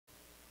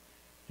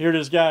Here it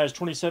is, guys.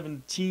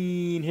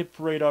 2017 Hit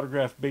Parade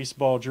Autograph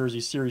Baseball Jersey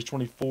Series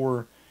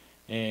 24.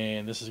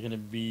 And this is going to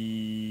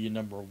be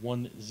number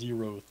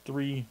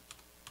 103.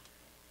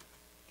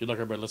 Good luck,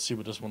 everybody. Let's see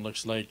what this one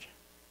looks like.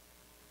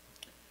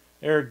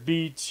 Eric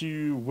B.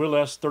 to Will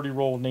S. 30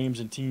 roll names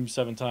and teams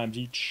 7 times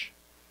each.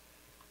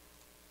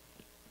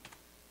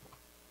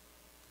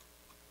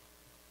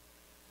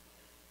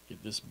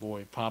 Get this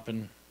boy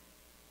popping.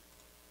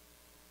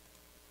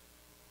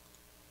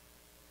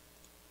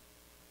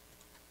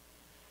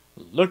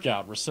 Look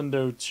out.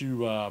 Resendo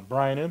to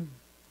Brian M.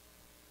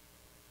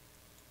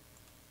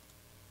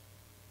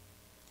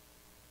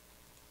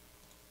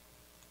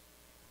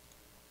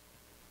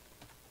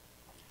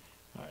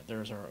 All right,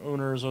 there's our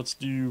owners. Let's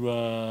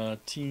do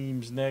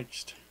teams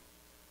next.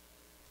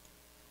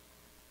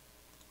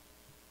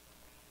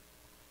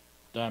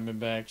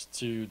 Diamondbacks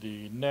to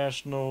the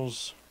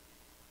Nationals.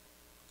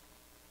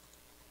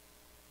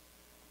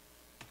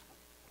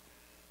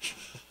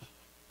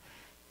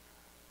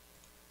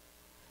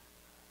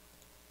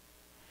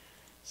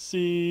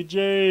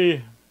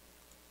 CJ.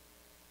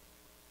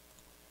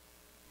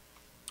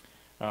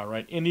 All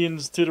right,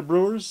 Indians to the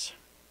Brewers.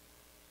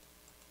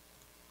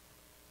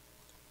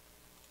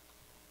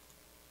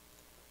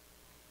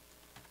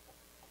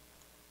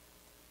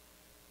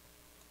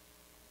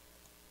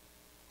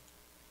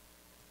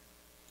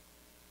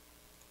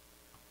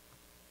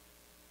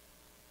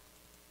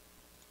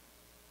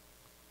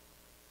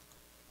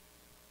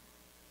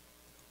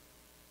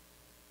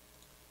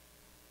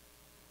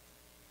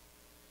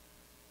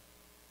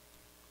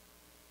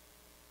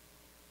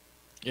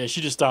 Yeah,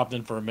 she just stopped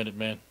in for a minute,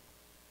 man.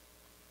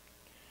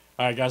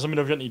 All right, guys, let me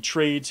know if you got any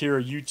trades here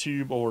on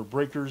YouTube or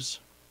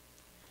breakers.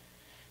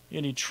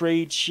 Any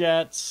trade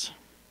chats?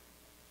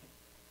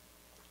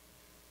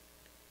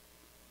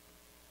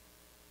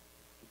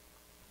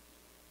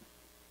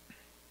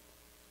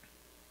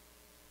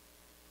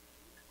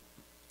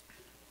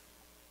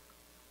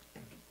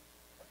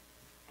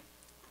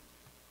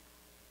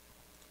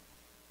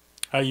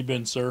 How you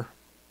been, sir?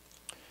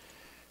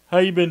 How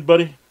you been,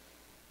 buddy?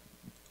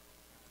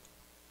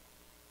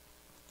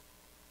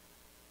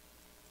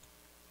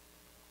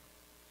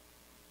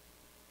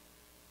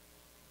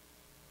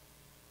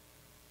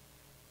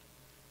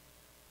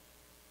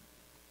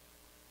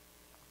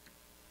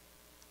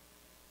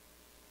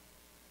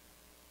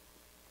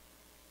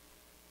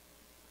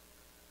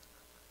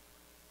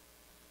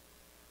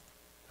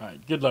 All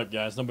right, good luck,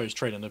 guys. Nobody's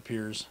trading up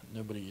here.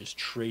 Nobody is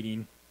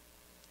trading.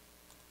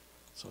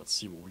 So let's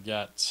see what we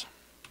got.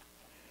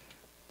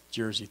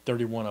 Jersey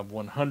 31 of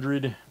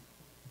 100.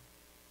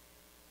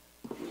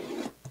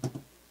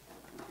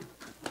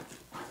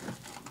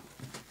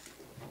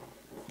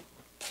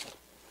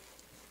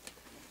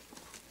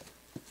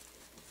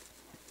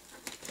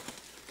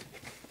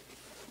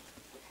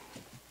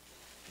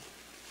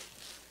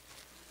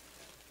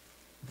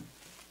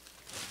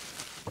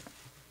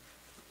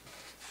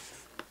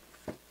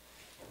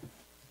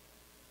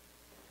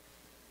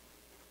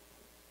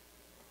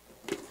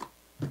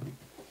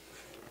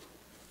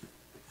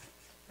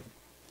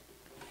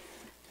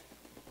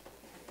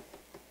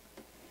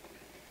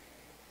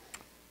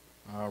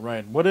 All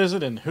right, what is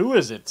it and who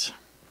is it?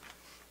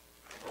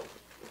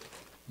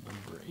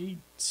 Number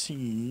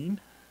 18.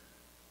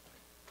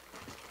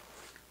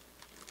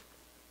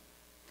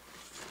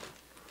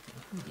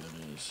 Who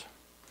that is?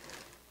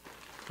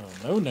 Oh,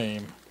 no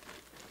name.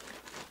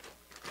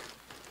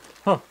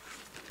 Huh.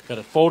 Got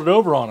it folded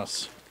over on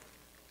us.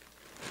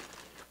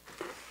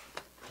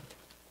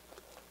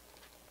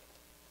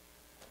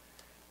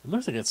 It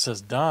looks like it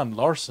says Don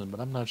Larson, but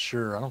I'm not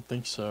sure. I don't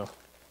think so.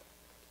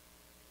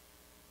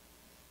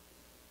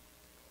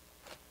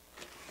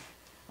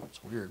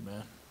 It's weird,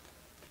 man.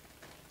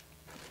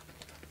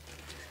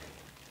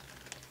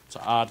 It's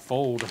an odd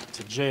fold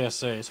to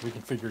JSA, so we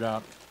can figure it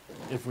out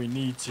if we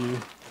need to.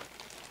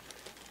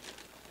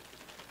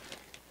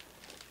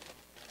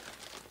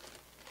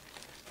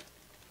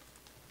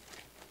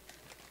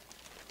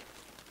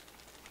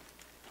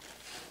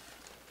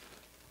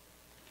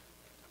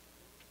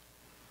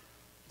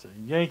 To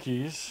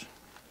Yankees.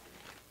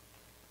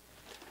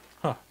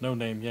 Huh, no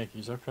name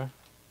Yankees, okay.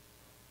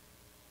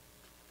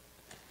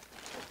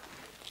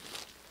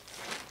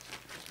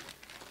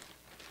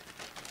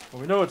 Well,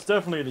 we know it's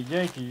definitely the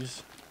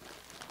Yankees.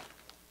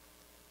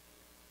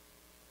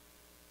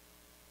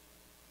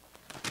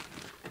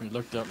 Let me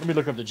look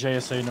up the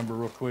JSA number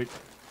real quick.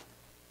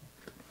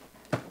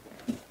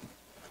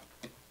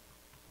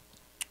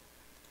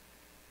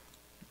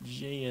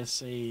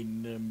 JSA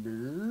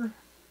number.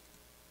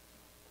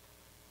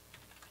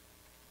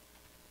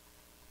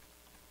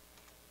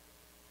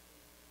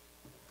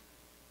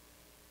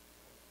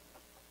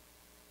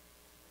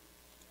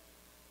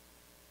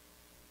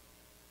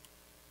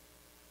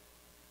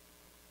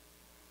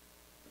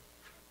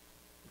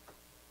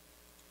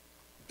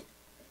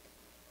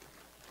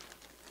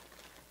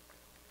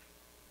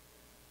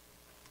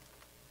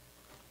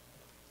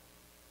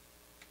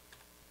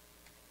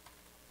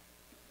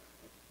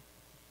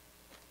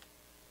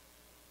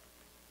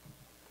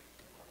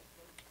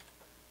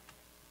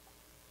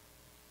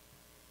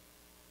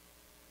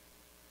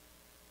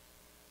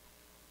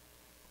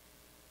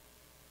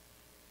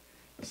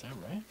 Is that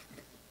right?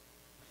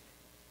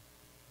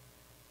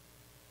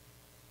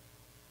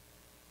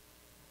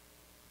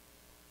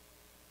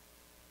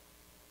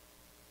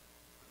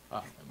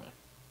 Ah, wait a minute.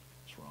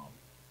 It's wrong.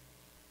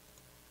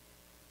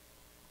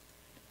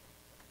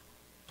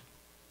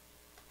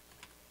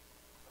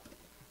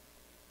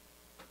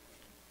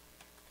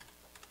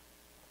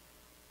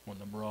 One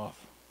number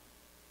off.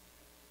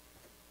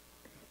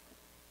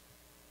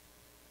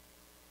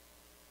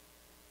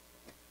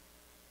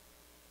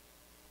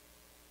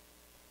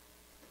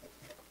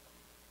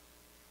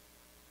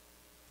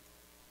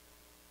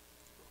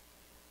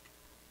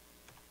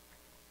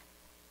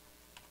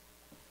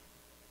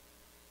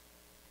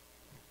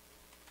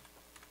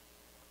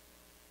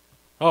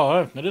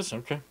 Oh, it is?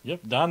 Okay.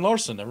 Yep, Don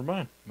Larson. Never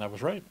mind. That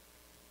was right.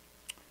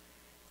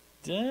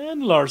 Dan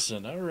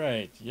Larson. All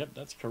right. Yep,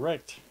 that's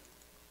correct.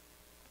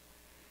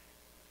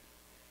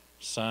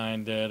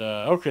 Signed at...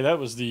 okay, that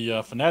was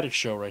the Fanatic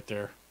show right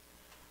there.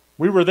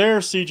 We were there,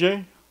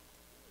 CJ.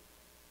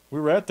 We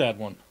were at that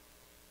one.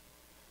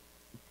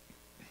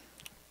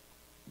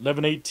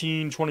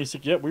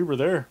 11/18/26. Yep, we were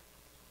there.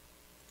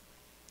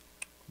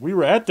 We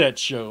were at that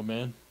show,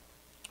 man.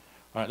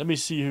 All right, let me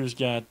see who's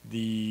got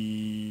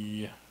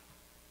the...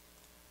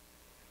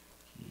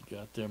 You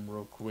got them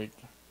real quick.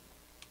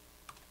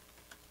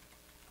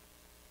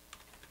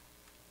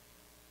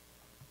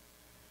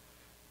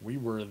 We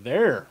were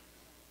there.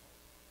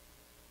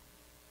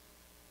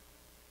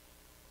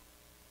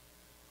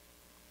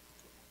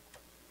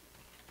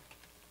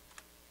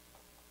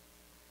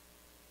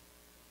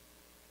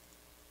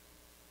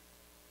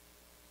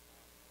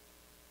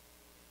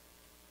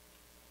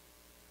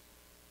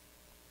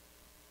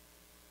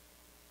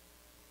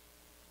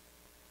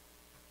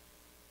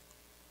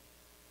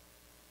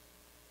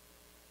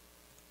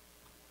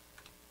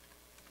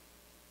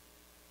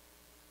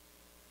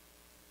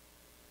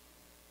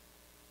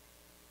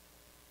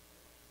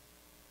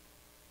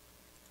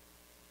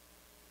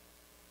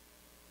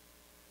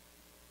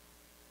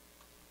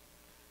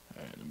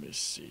 Let me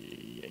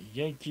see.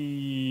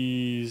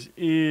 Yankees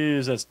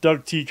is... That's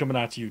Doug T coming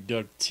out to you,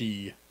 Doug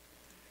T.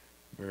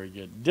 Very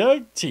good.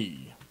 Doug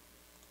T.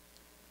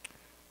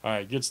 All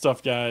right, good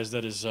stuff, guys.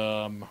 That is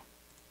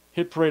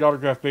Hit Parade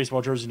Autograph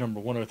Baseball Jersey number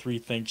 103.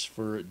 Thanks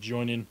for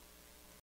joining.